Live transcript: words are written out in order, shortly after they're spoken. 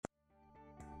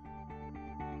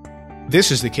This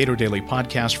is the Cato Daily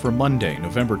Podcast for Monday,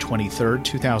 November 23rd,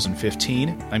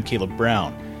 2015. I'm Caleb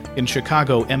Brown. In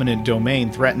Chicago, eminent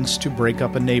domain threatens to break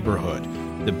up a neighborhood.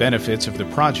 The benefits of the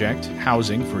project,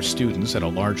 housing for students at a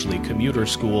largely commuter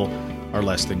school, are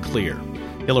less than clear.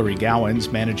 Hillary Gowans,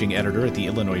 managing editor at the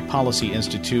Illinois Policy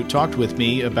Institute, talked with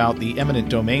me about the eminent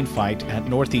domain fight at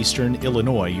Northeastern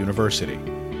Illinois University.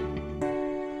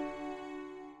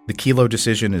 The Kelo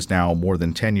decision is now more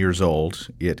than 10 years old.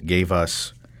 It gave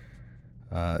us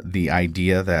the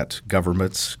idea that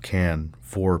governments can,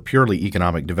 for purely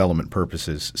economic development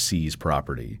purposes, seize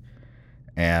property.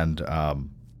 And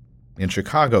in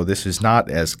Chicago, this is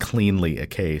not as cleanly a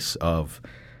case of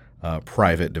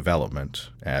private development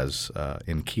as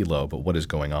in Kelo, but what is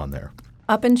going on there?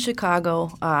 Up in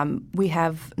Chicago, we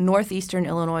have Northeastern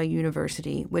Illinois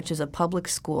University, which is a public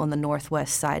school on the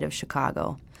northwest side of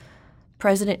Chicago.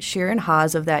 President Sharon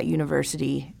Haas of that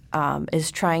university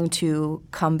is trying to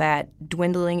combat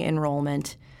dwindling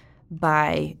enrollment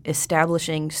by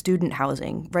establishing student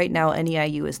housing. Right now,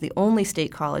 NEIU is the only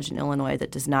state college in Illinois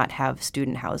that does not have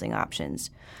student housing options.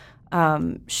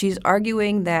 She's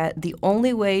arguing that the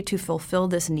only way to fulfill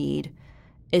this need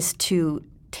is to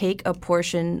take a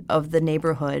portion of the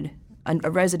neighborhood,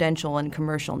 a residential and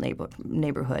commercial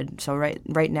neighborhood. So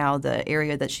right now, the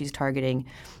area that she's targeting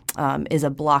is a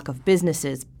block of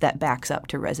businesses that backs up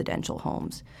to residential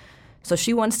homes. So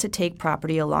she wants to take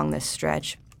property along this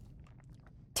stretch,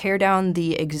 tear down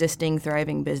the existing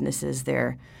thriving businesses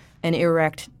there, and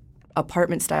erect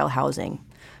apartment-style housing,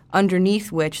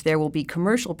 underneath which there will be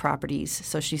commercial properties.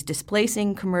 So she's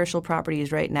displacing commercial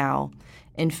properties right now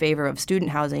in favor of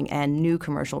student housing and new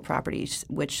commercial properties,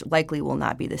 which likely will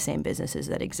not be the same businesses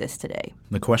that exist today.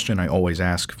 The question I always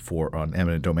ask for on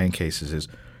eminent domain cases is,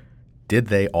 did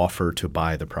they offer to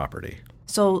buy the property?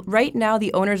 So right now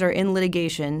the owners are in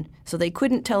litigation, so they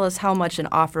couldn't tell us how much an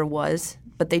offer was,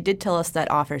 but they did tell us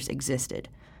that offers existed.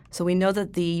 So we know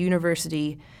that the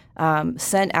university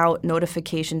sent out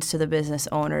notifications to the business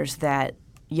owners that,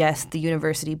 yes, the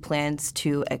university plans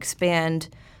to expand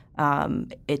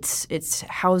its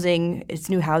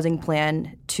new housing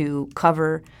plan to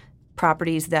cover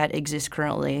properties that exist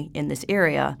currently in this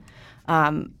area.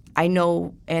 I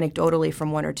know anecdotally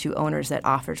from one or two owners that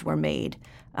offers were made,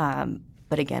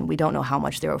 but again, we don't know how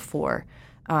much they were for.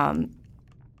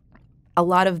 A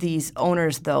lot of these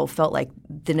owners, though, felt like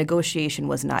the negotiation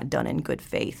was not done in good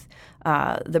faith.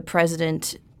 The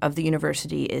president of the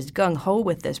university is gung-ho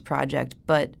with this project,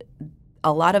 but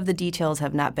a lot of the details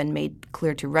have not been made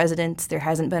clear to residents. There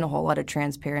hasn't been a whole lot of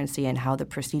transparency in how the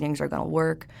proceedings are going to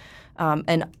work.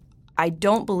 And I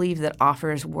don't believe that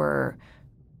offers were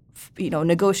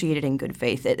negotiated in good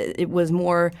faith. It was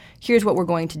more, here's what we're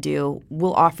going to do.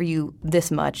 We'll offer you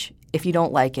this much. If you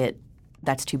don't like it,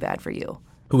 that's too bad for you.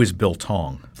 Who is Bill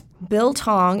Tong? Bill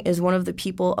Tong is one of the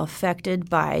people affected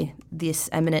by this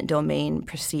eminent domain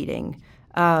proceeding.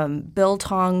 Bill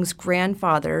Tong's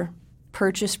grandfather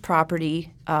purchased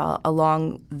property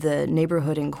along the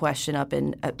neighborhood in question up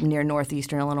near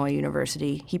Northeastern Illinois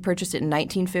University. He purchased it in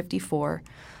 1954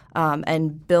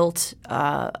 and built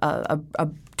a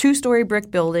two-story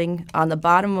brick building on the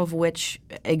bottom of which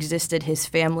existed his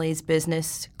family's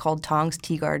business called Tong's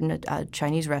Tea Garden, a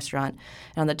Chinese restaurant.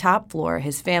 And on the top floor,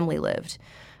 his family lived.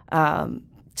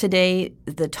 Today,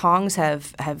 the Tongs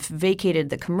have vacated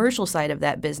the commercial side of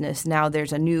that business. Now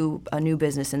there's a new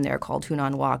business in there called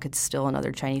Hunan Wok. It's still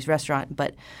another Chinese restaurant,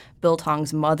 but Bill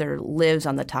Tong's mother lives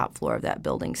on the top floor of that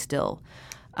building still.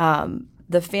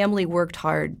 The family worked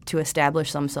hard to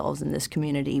establish themselves in this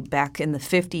community. Back in the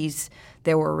 50s,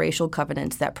 there were racial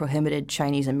covenants that prohibited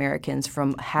Chinese Americans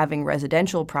from having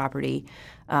residential property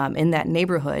in that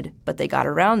neighborhood, but they got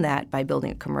around that by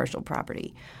building a commercial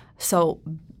property. So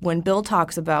when Bill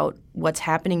talks about what's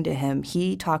happening to him,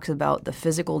 he talks about the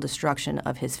physical destruction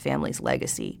of his family's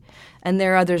legacy. And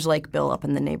there are others like Bill up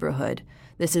in the neighborhood.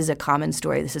 This is a common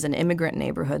story. This is an immigrant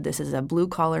neighborhood. This is a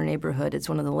blue-collar neighborhood. It's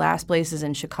one of the last places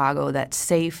in Chicago that's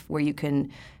safe, where you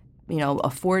can,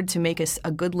 afford to make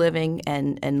a good living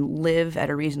and live at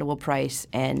a reasonable price.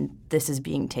 And this is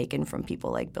being taken from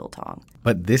people like Bill Tong.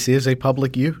 But this is a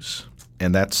public use.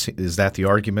 And is that the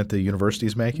argument the university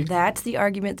is making? That's the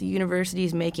argument the university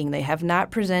is making. They have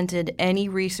not presented any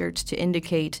research to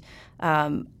indicate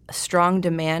strong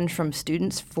demand from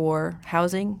students for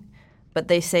housing, but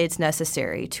they say it's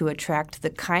necessary to attract the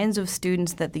kinds of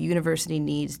students that the university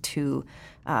needs to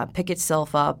pick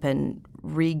itself up and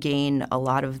regain a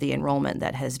lot of the enrollment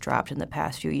that has dropped in the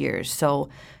past few years. So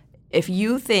if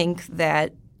you think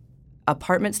that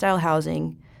apartment-style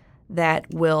housing that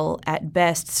will at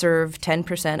best serve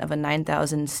 10% of a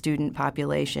 9,000 student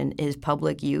population is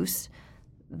public use,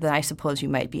 then I suppose you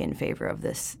might be in favor of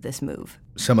this move.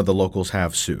 Some of the locals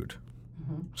have sued.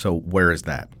 Mm-hmm. So where is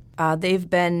that? They've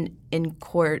been in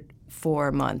court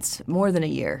for months, more than a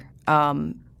year.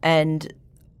 And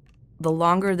the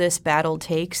longer this battle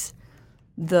takes,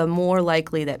 the more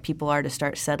likely that people are to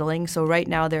start settling. So right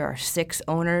now there are 6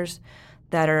 owners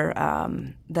that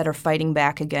are fighting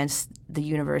back against the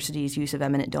university's use of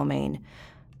eminent domain.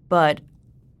 But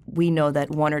we know that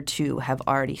 1 or 2 have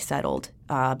already settled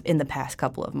in the past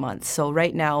couple of months. So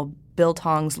right now, Bill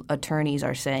Tong's attorneys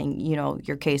are saying,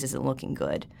 your case isn't looking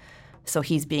good. So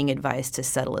he's being advised to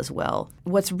settle as well.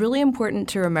 What's really important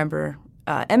to remember,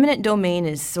 eminent domain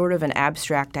is sort of an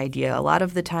abstract idea. A lot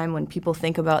of the time when people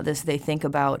think about this, they think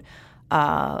about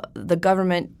the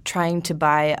government trying to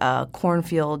buy a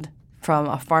cornfield from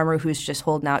a farmer who's just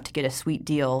holding out to get a sweet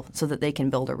deal so that they can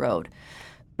build a road.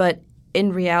 But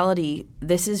in reality,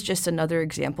 this is just another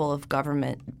example of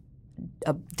government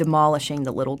demolishing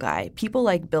the little guy. People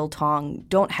like Bill Tong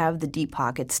don't have the deep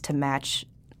pockets to match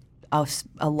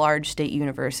a large state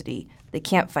university. They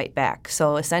can't fight back.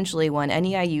 So essentially, when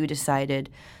NEIU decided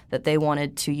that they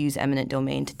wanted to use eminent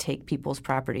domain to take people's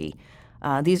property,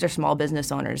 these are small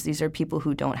business owners. These are people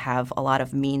who don't have a lot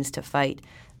of means to fight.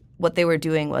 What they were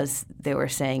doing was they were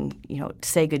saying,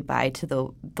 say goodbye to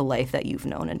the life that you've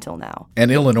known until now. And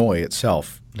Illinois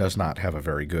itself does not have a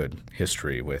very good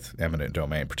history with eminent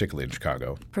domain, particularly in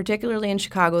Chicago. Particularly in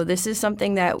Chicago, this is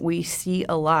something that we see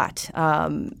a lot.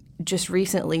 Just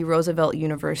recently, Roosevelt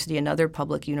University, another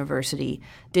public university,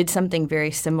 did something very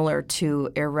similar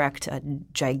to erect a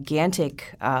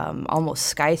gigantic, almost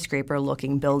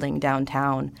skyscraper-looking building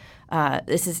downtown.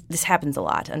 This happens a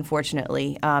lot,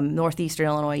 unfortunately. Northeastern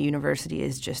Illinois University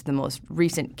is just the most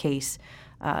recent case,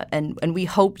 and we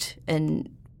hoped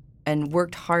and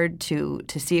worked hard to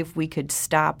see if we could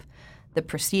stop the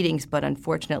proceedings, but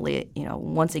unfortunately,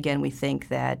 once again, we think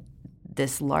that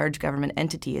this large government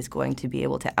entity is going to be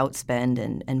able to outspend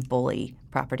and bully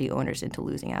property owners into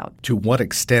losing out. To what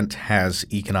extent has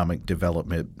economic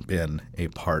development been a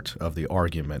part of the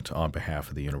argument on behalf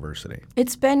of the university?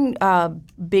 It's been a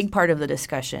big part of the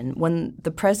discussion. When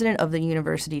the president of the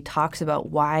university talks about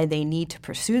why they need to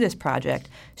pursue this project,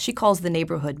 she calls the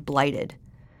neighborhood blighted.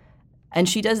 And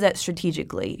she does that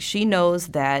strategically. She knows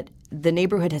that the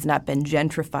neighborhood has not been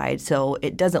gentrified, so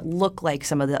it doesn't look like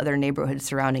some of the other neighborhoods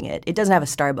surrounding it. It doesn't have a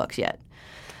Starbucks yet.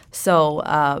 So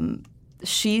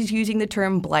she's using the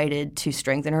term blighted to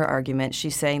strengthen her argument.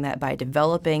 She's saying that by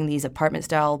developing these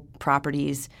apartment-style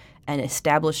properties and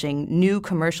establishing new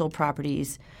commercial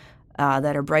properties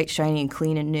that are bright, shiny, and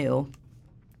clean and new,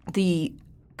 the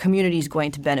community is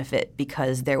going to benefit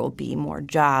because there will be more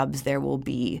jobs, there will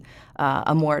be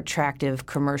a more attractive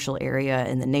commercial area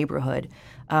in the neighborhood.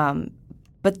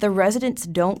 But the residents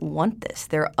don't want this.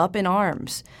 They're up in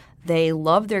arms. They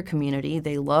love their community.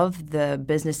 They love the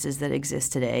businesses that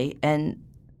exist today. And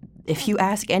if you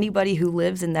ask anybody who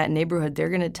lives in that neighborhood, they're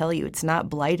going to tell you it's not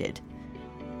blighted.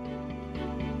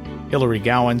 Hillary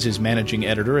Gowans is managing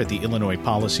editor at the Illinois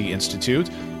Policy Institute.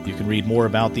 You can read more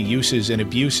about the uses and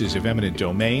abuses of eminent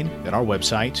domain at our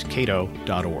website,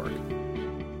 cato.org.